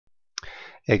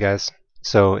Hey guys,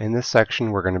 so in this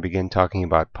section we're going to begin talking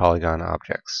about Polygon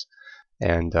objects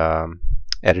and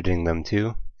editing them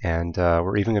too, and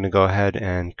we're even going to go ahead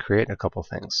and create a couple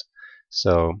things.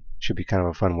 So it should be kind of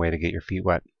a fun way to get your feet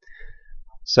wet.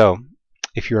 So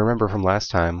if you remember from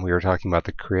last time, we were talking about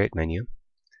the Create menu.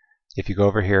 If you go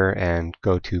over here and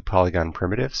go to Polygon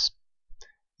Primitives,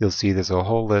 you'll see there's a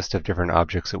whole list of different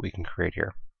objects that we can create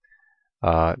here.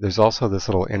 There's also this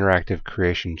little interactive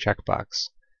creation checkbox.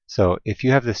 So if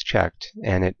you have this checked,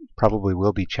 and it probably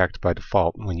will be checked by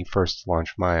default when you first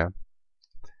launch Maya,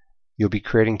 you'll be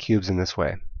creating cubes in this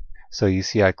way. So you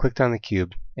see I clicked on the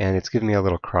cube and it's giving me a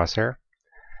little crosshair,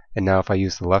 and now if I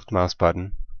use the left mouse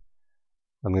button,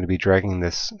 I'm going to be dragging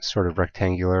this sort of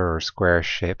rectangular or squarish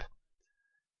shape,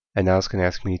 and now it's going to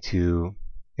ask me to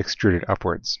extrude it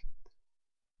upwards,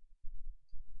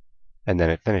 and then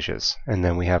it finishes, and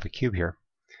then we have a cube here.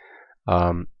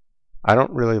 I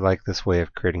don't really like this way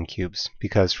of creating cubes,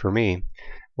 because for me,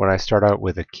 when I start out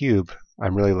with a cube,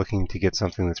 I'm really looking to get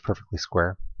something that's perfectly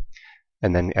square,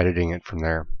 and then editing it from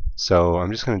there. So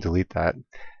I'm just going to delete that,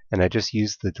 and I just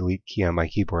used the delete key on my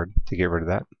keyboard to get rid of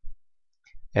that.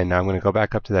 And now I'm going to go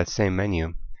back up to that same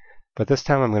menu, but this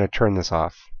time I'm going to turn this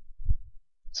off.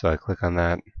 So I click on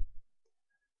that,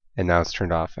 and now it's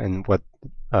turned off. And what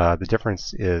the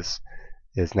difference is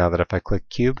now that if I click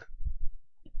cube,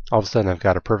 all of a sudden I've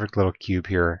got a perfect little cube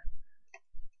here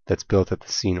that's built at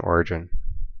the scene origin,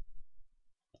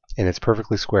 and it's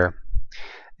perfectly square,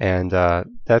 and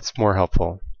that's more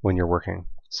helpful when you're working,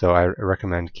 so I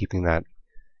recommend keeping that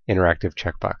interactive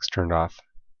checkbox turned off.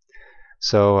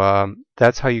 So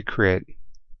that's how you create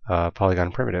a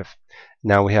Polygon primitive.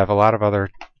 Now we have a lot of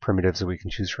other primitives that we can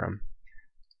choose from,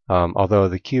 although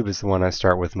the cube is the one I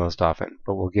start with most often,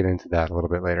 but we'll get into that a little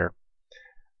bit later.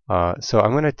 So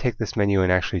I'm going to take this menu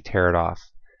and actually tear it off.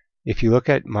 If you look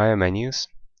at Maya menus,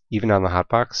 even on the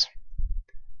hotbox,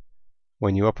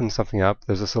 when you open something up,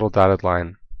 there's this little dotted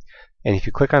line. And if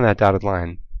you click on that dotted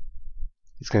line,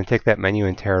 it's going to take that menu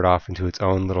and tear it off into its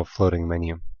own little floating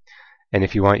menu. And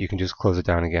if you want, you can just close it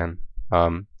down again.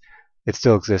 It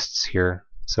still exists here,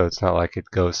 so it's not like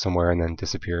it goes somewhere and then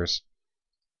disappears.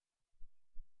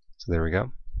 So there we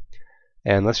go.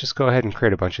 And let's just go ahead and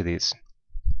create a bunch of these.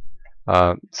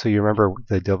 So you remember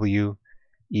the W,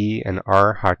 E, and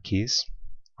R hotkeys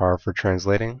are for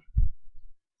translating,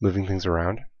 moving things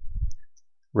around.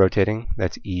 Rotating,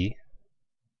 that's E.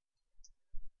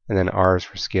 And then R is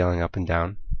for scaling up and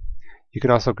down. You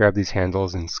can also grab these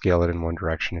handles and scale it in one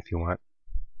direction if you want.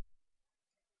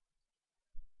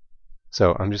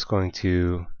 So I'm just going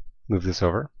to move this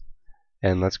over,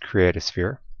 and let's create a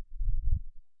sphere.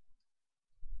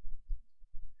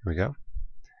 Here we go.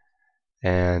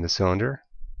 And a cylinder.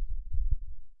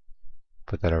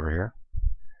 Put that over here.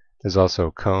 There's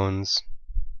also cones,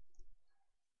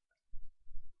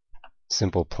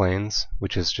 simple planes,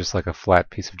 which is just like a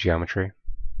flat piece of geometry.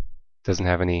 Doesn't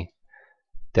have any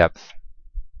depth,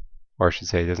 or I should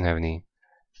say it doesn't have any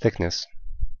thickness.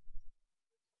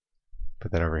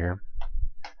 Put that over here.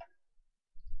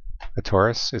 A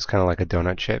torus is kind of like a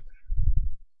donut shape.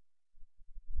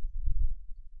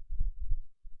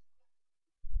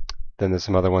 Then there's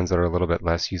some other ones that are a little bit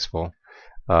less useful.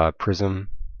 Prism,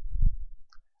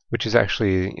 which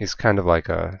is kind of like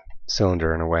a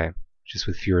cylinder in a way, just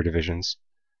with fewer divisions.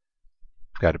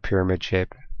 We've got a pyramid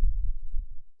shape.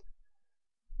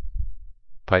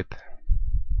 Pipe.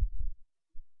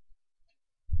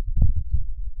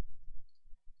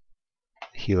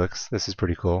 Helix, this is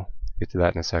pretty cool. Get to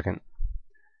that in a second.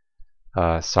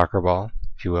 Soccer ball,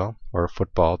 if you will, or a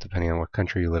football, depending on what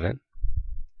country you live in.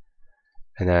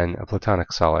 And then a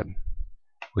platonic solid,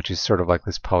 which is sort of like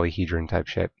this polyhedron type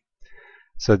shape.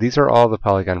 So these are all the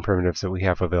Polygon primitives that we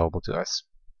have available to us.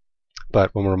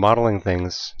 But when we're modeling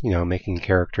things, making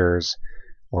characters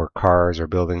or cars or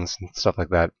buildings and stuff like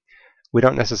that, we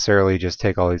don't necessarily just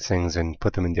take all these things and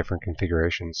put them in different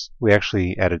configurations. We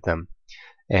actually edit them.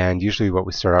 And usually what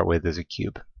we start out with is a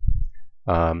cube.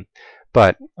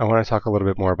 But I want to talk a little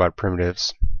bit more about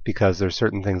primitives, because there's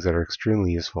certain things that are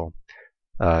extremely useful,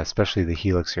 especially the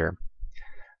helix here.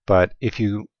 But if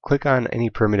you click on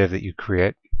any primitive that you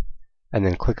create, and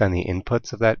then click on the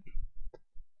inputs of that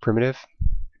primitive,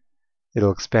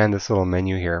 it'll expand this little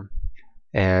menu here.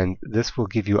 And this will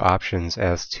give you options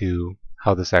as to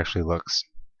how this actually looks.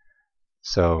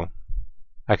 So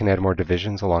I can add more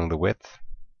divisions along the width,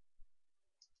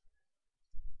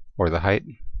 or the height,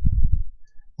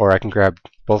 or I can grab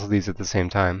both of these at the same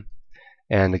time.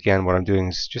 And again, what I'm doing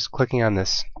is just clicking on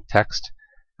this text,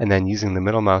 and then using the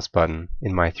middle mouse button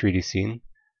in my 3D scene,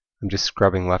 I'm just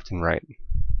scrubbing left and right.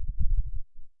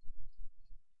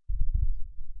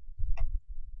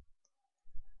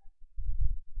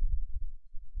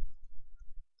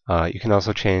 You can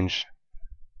also change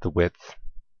the width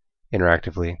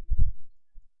interactively,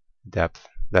 depth,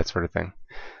 that sort of thing.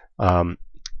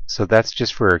 So that's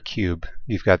just for a cube.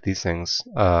 You've got these things,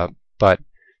 but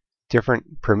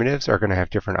different primitives are going to have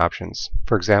different options.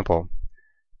 For example,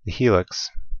 the helix,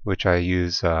 which I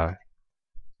use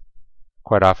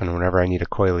quite often whenever I need a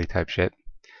coily type shit,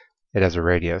 it has a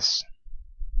radius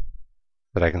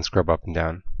that I can scrub up and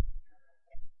down.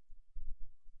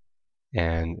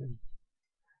 And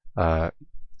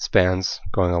spans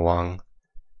going along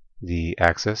the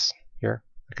axis here,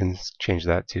 I can change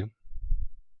that too.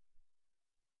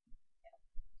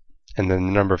 And then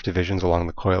the number of divisions along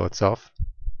the coil itself.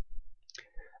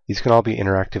 These can all be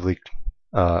interactively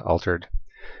altered.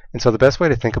 And so the best way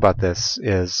to think about this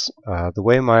is the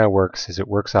way Maya works is it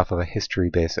works off of a history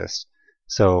basis.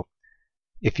 So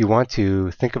if you want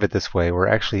to think of it this way, we're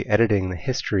actually editing the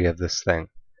history of this thing.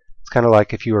 It's kind of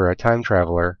like if you were a time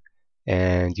traveler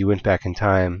and you went back in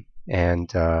time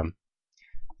and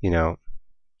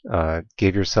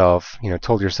gave yourself,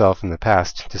 told yourself in the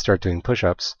past to start doing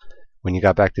push-ups. When you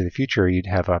got back to the future, you'd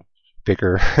have a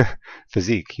bigger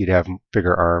physique. You'd have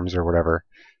bigger arms or whatever,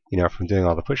 from doing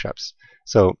all the push-ups.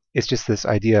 So it's just this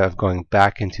idea of going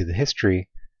back into the history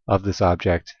of this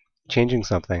object, changing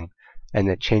something, and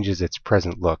it changes its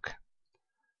present look.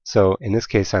 So in this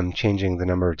case, I'm changing the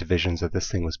number of divisions that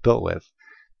this thing was built with,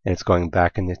 and it's going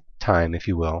back into time, if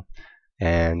you will,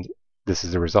 and this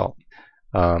is the result.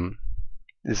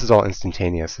 This is all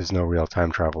instantaneous. There's no real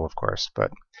time travel, of course,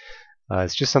 but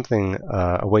it's just something,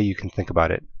 a way you can think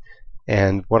about it.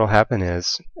 And what will happen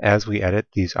is, as we edit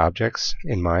these objects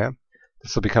in Maya,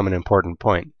 this will become an important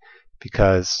point,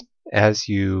 because as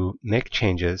you make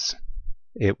changes,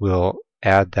 it will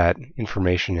add that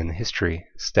information in the history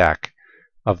stack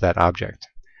of that object.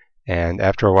 And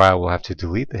after a while, we'll have to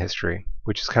delete the history,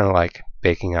 which is kind of like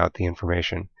baking out the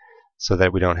information so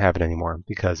that we don't have it anymore,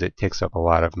 because it takes up a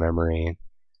lot of memory.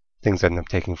 Things end up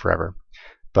taking forever.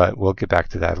 But we'll get back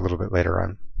to that a little bit later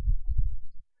on.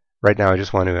 Right now, I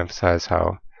just want to emphasize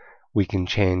how we can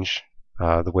change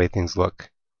the way things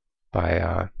look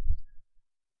by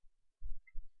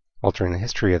altering the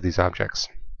history of these objects.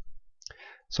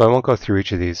 So I won't go through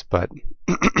each of these, but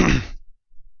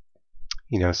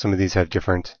some of these have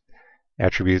different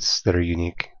attributes that are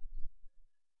unique.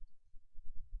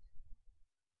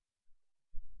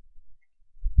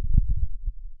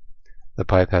 The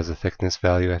pipe has a thickness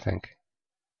value, I think.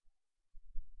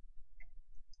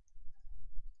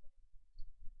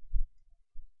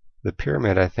 The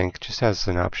pyramid, I think, just has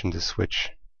an option to switch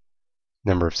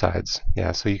number of sides.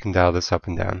 Yeah, so you can dial this up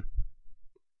and down.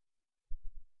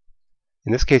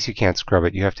 In this case, you can't scrub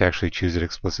it. You have to actually choose it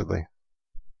explicitly.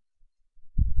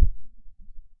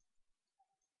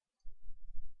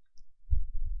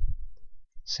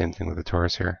 Same thing with the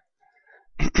torus here.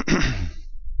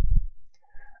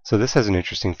 So this has an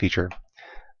interesting feature,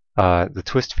 the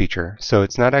twist feature. So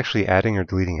it's not actually adding or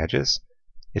deleting edges.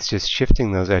 It's just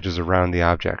shifting those edges around the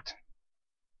object,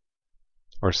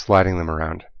 or sliding them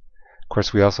around. Of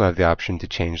course, we also have the option to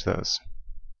change those.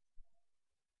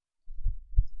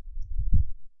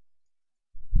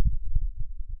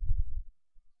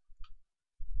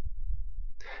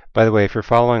 By the way, if you're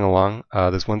following along,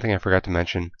 there's one thing I forgot to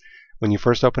mention. When you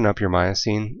first open up your Maya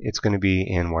scene, it's going to be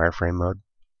in wireframe mode.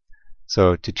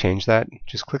 So to change that,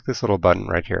 just click this little button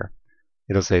right here.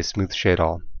 It'll say Smooth Shade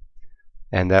All,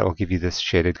 and that will give you this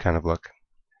shaded kind of look.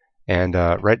 And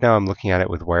right now I'm looking at it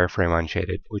with wireframe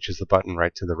unshaded, which is the button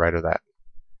right to the right of that.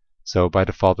 So by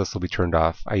default this will be turned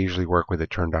off. I usually work with it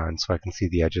turned on so I can see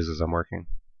the edges as I'm working.